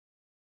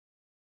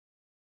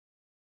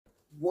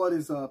What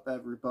is up,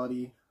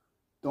 everybody?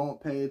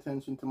 Don't pay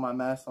attention to my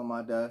mess on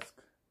my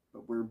desk,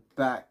 but we're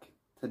back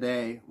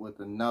today with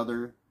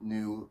another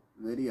new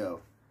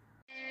video.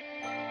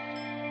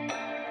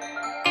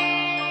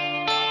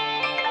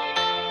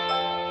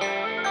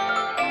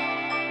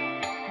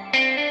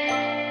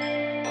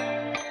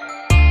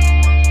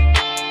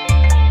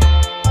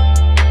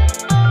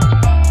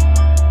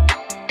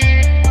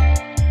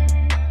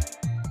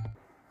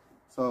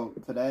 So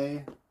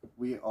today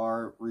we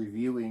are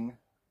reviewing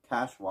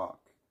CASHWALK.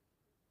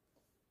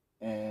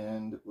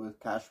 And with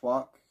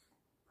CASHWALK,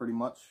 pretty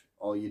much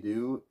all you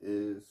do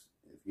is,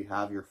 if you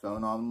have your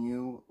phone on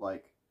you,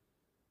 like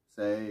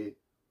say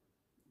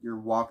you're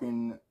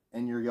walking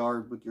in your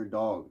yard with your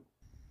dog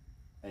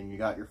and you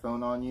got your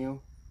phone on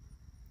you,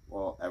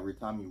 well, every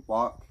time you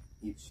walk,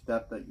 each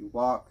step that you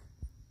walk,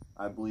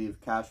 I believe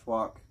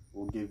CASHWALK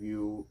will give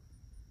you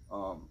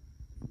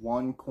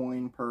 1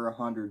 coin per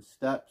 100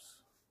 steps.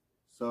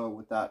 So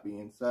with that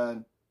being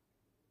said,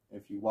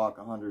 if you walk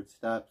 100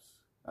 steps,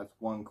 that's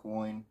 1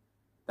 coin.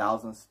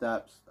 1,000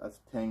 steps, that's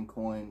 10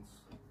 coins,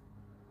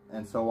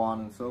 and so on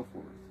and so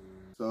forth.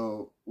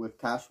 So with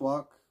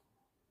CASHWALK,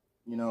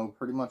 you know,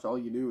 pretty much all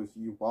you do is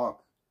you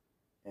walk,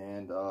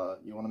 and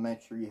you want to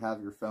make sure you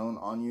have your phone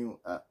on you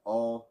at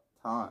all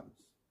times,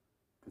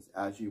 because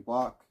as you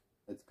walk,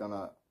 it's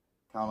gonna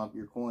count up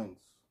your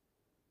coins,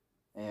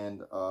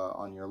 and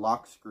on your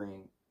lock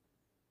screen,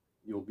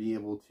 you'll be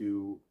able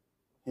to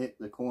hit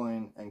the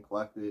coin and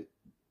collect it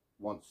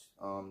once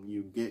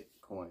you get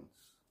coins.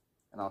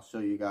 And I'll show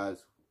you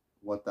guys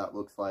what that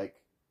looks like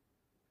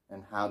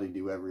and how to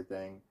do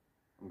everything.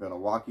 I'm going to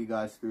walk you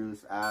guys through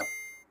this app.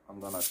 I'm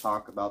going to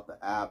talk about the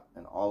app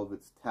and all of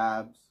its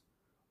tabs.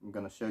 I'm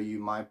going to show you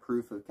my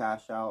proof of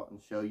Cashout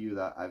and show you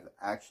that I've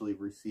actually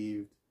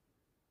received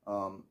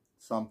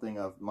something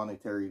of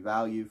monetary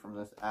value from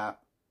this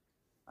app.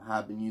 I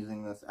have been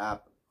using this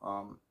app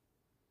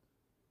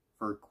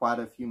for quite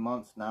a few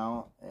months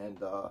now, and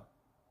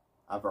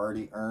I've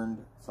already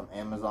earned some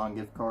Amazon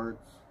gift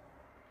cards.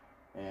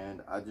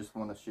 And I just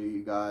want to show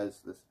you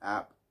guys this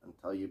app and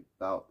tell you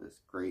about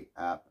this great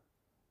app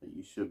that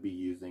you should be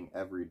using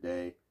every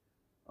day,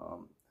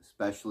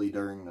 especially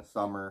during the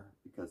summer,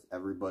 because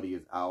everybody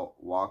is out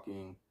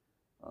walking,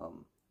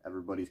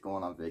 everybody's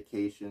going on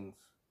vacations,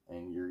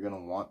 and you're going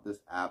to want this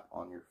app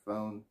on your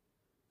phone.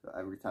 So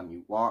every time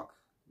you walk,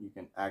 you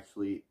can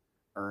actually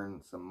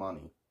earn some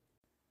money.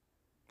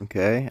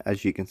 Okay,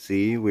 as you can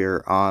see,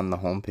 we're on the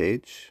home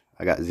page.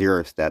 I got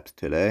 0 steps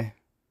today.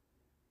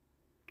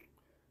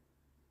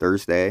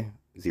 Thursday,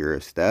 0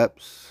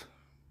 steps.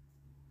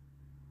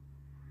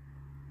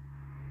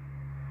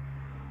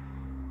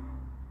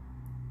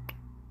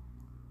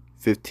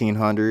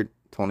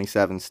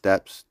 $1,527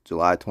 steps,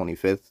 July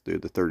 25th through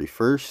the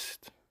 31st.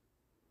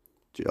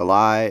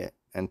 July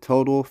and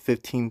total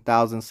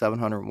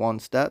 15,701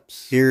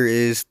 steps. Here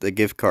is the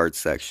gift card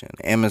section: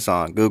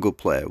 Amazon, Google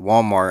Play,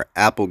 Walmart,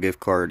 Apple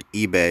gift card,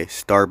 eBay,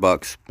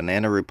 Starbucks,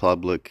 Banana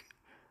Republic,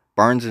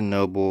 Barnes &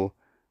 Noble.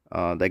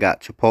 They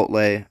got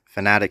Chipotle,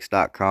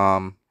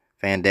 Fanatics.com,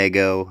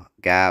 Fandango,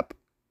 Gap,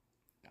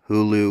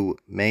 Hulu,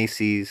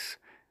 Macy's,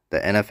 the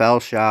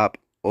NFL Shop,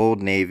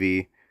 Old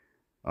Navy.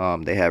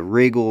 They have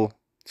Regal,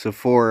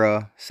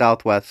 Sephora,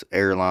 Southwest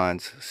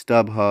Airlines,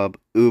 StubHub,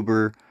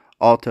 Uber,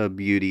 Ulta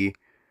Beauty,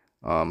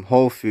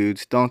 Whole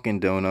Foods,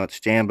 Dunkin' Donuts,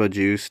 Jamba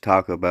Juice,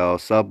 Taco Bell,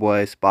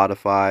 Subway,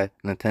 Spotify,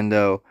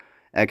 Nintendo,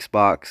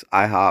 Xbox,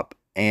 IHOP,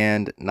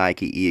 and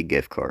Nike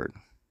e-gift card.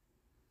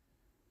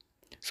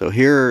 So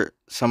here are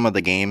some of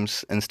the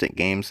games, instant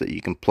games that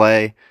you can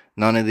play.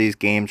 None of these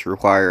games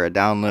require a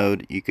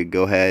download. You could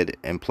go ahead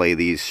and play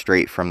these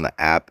straight from the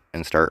app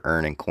and start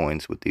earning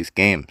coins with these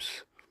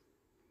games.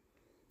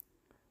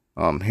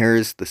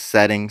 Here's the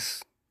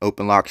settings,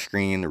 open lock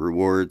screen, the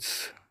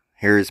rewards.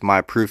 Here's my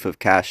proof of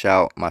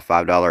Cashout, my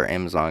 $5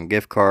 Amazon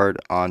gift card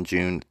on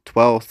June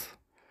 12th.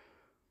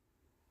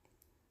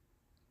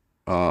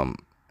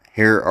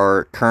 Here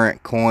are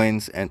current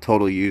coins and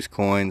total used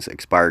coins,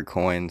 expired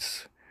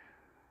coins,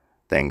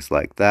 things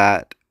like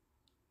that.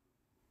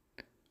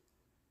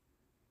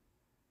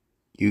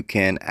 You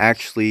can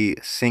actually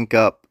sync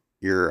up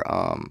your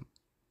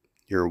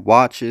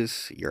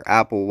watches, your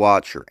Apple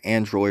Watch, your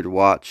Android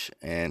Watch,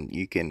 and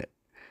you can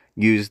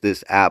use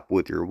this app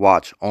with your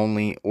watch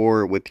only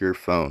or with your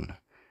phone.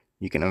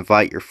 You can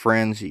invite your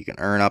friends. You can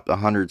earn up to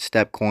 100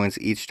 step coins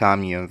each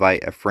time you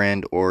invite a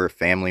friend or a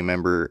family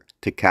member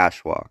to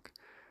CASHWALK.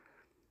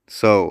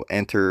 So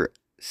enter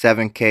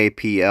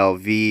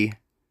 7KPLV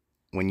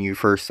when you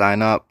first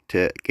sign up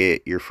to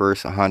get your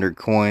first 100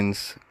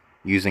 coins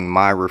using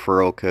my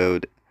referral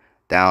code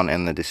down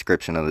in the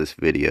description of this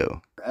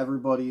video. For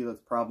everybody that's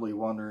probably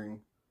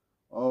wondering,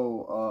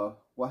 oh,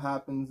 what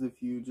happens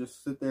if you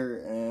just sit there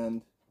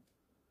and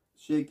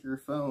shake your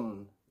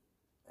phone,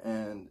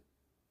 and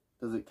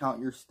does it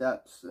count your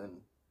steps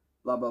and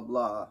blah blah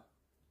blah?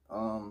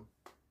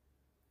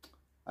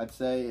 I'd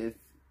say if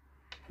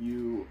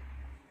you,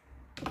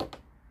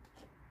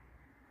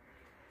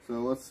 so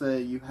let's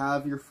say you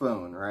have your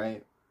phone,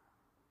 right?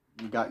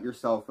 You got your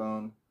cell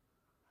phone,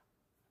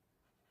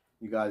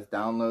 you guys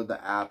download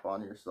the app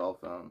on your cell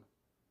phone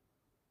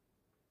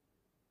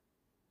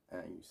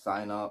and you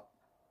sign up,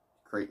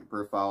 create your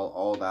profile,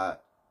 all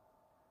that,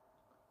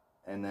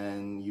 and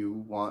then you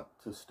want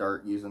to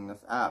start using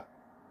this app.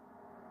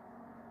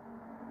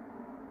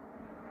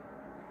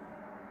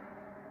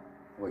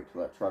 Wait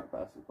till that truck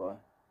passes by.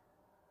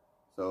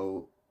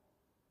 So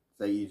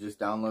say you just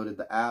downloaded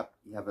the app,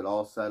 you have it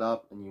all set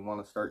up, and you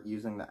want to start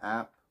using the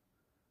app.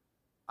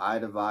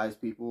 I'd advise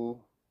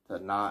people to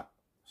not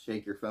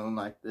shake your phone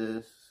like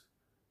this,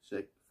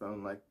 shake your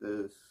phone like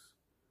this.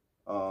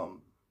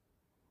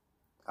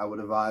 I would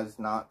advise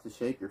not to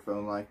shake your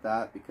phone like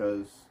that,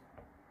 because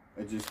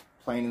it just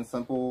plain and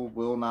simple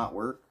will not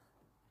work.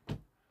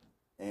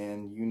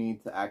 And you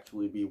need to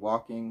actually be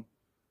walking,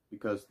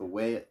 because the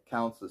way it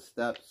counts the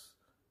steps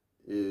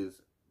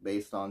is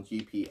based on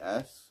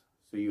GPS.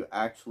 So you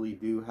actually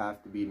do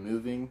have to be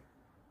moving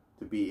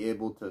to be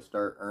able to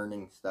start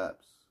earning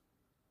steps.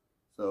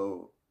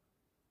 So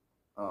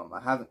I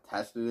haven't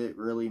tested it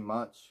really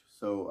much.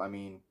 So I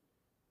mean,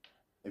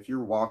 if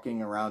you're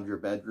walking around your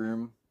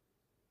bedroom,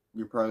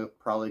 you're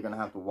probably going to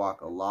have to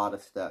walk a lot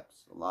of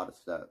steps.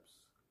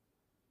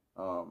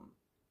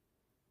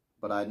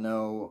 But I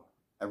know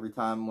every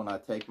time when I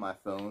take my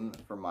phone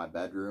from my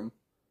bedroom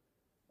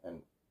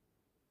and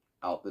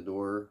out the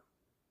door,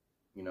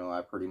 you know,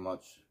 I pretty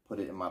much put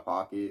it in my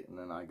pocket and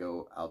then I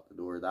go out the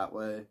door that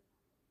way.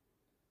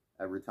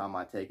 Every time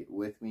I take it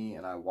with me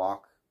and I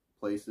walk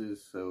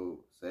places,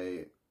 so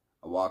say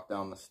I walk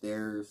down the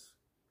stairs,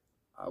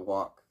 I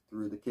walk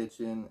through the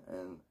kitchen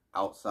and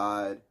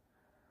outside,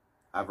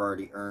 I've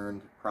already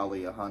earned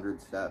probably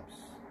 100 steps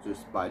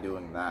just by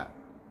doing that.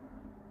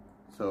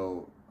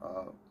 So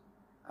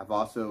I've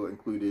also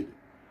included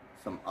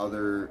some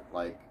other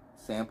like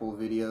sample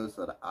videos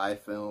that I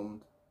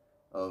filmed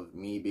of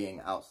me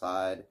being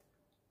outside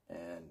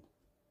and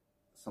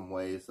some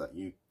ways that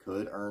you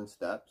could earn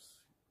steps.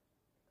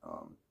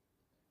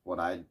 What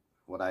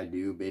I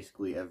do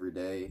basically every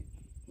day,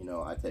 you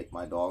know, I take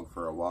my dog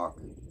for a walk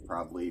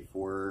probably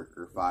 4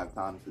 or 5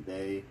 times a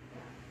day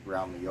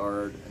around the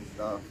yard and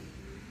stuff.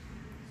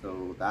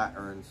 So that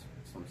earns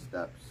some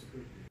steps.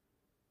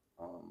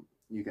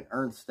 You can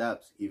earn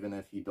steps even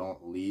if you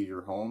don't leave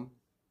your home,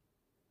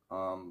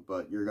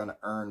 but you're going to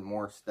earn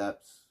more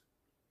steps,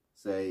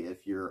 say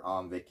if you're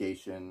on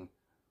vacation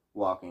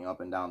walking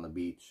up and down the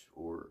beach,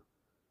 or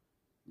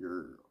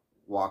you're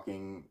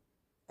walking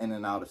in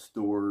and out of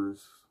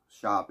stores,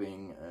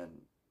 shopping, and,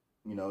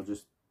 you know,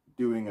 just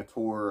doing a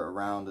tour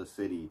around a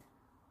city.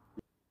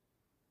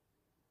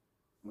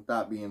 With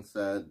that being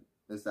said,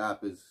 this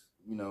app is,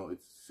 you know,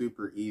 it's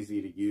super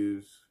easy to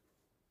use.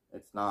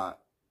 It's not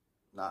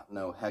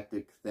no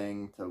hectic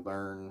thing to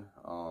learn.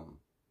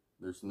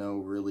 There's no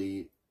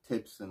really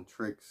tips and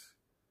tricks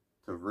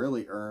to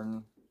really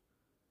earn.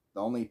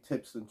 The only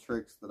tips and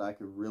tricks that I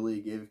could really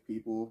give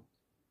people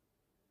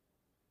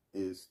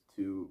is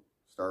to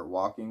start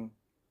walking.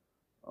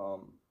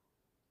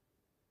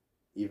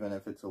 Even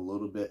if it's a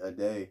little bit a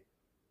day,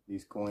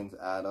 these coins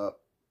add up.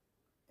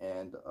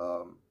 And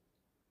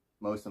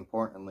most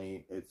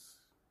importantly, it's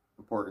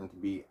important to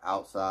be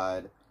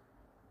outside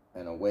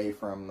and away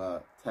from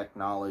the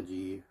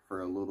technology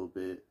for a little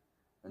bit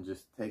and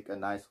just take a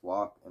nice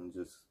walk and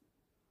just,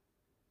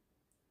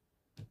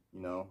 you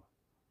know,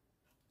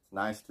 it's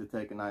nice to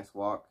take a nice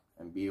walk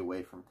and be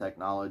away from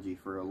technology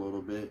for a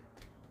little bit.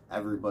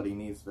 Everybody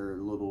needs their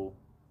little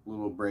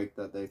break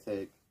that they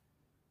take.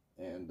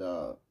 And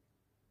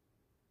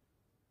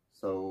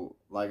so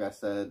like I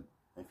said,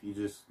 if you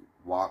just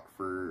walk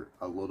for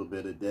a little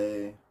bit a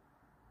day,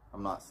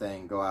 I'm not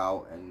saying go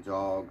out and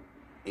jog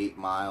 8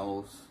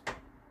 miles,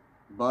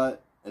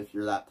 but if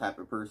you're that type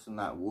of person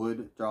that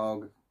would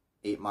jog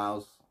 8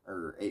 miles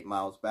or 8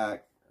 miles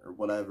back or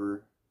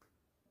whatever,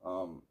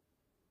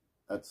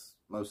 that's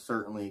most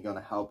certainly going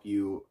to help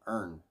you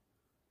earn.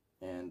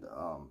 And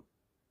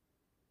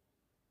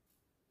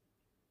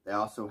they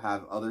also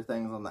have other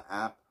things on the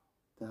app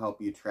to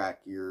help you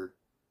track your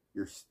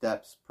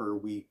steps per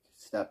week,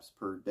 steps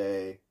per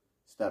day,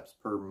 steps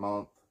per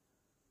month.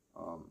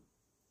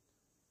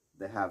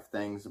 They have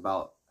things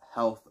about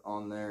health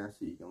on there,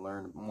 so you can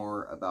learn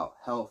more about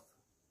health.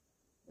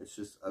 It's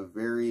just a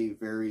very,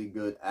 very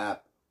good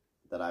app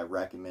that I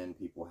recommend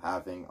people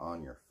having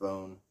on your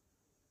phone,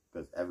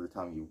 because every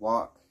time you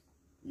walk,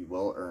 you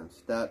will earn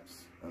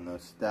steps, and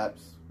those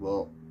steps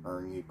will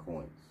earn you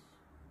coins.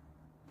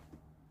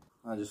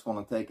 I just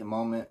want to take a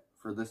moment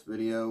for this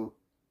video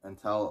and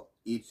tell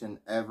each and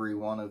every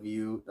one of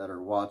you that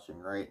are watching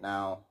right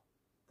now,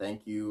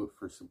 thank you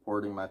for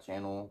supporting my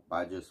channel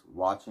by just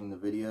watching the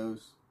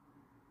videos.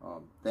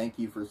 Thank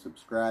you for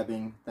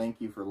subscribing. Thank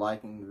you for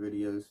liking the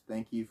videos.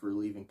 Thank you for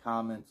leaving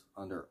comments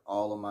under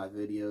all of my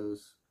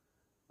videos.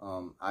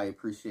 I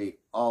appreciate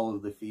all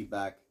of the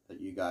feedback that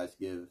you guys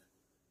give.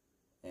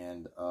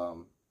 And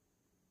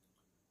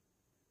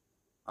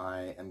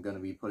I am going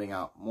to be putting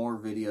out more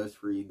videos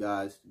for you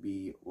guys to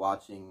be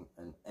watching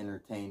and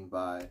entertained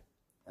by.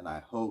 And I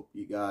hope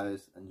you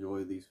guys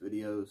enjoy these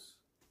videos.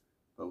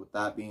 But with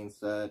that being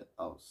said,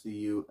 I'll see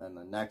you in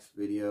the next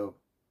video.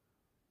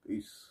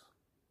 Peace.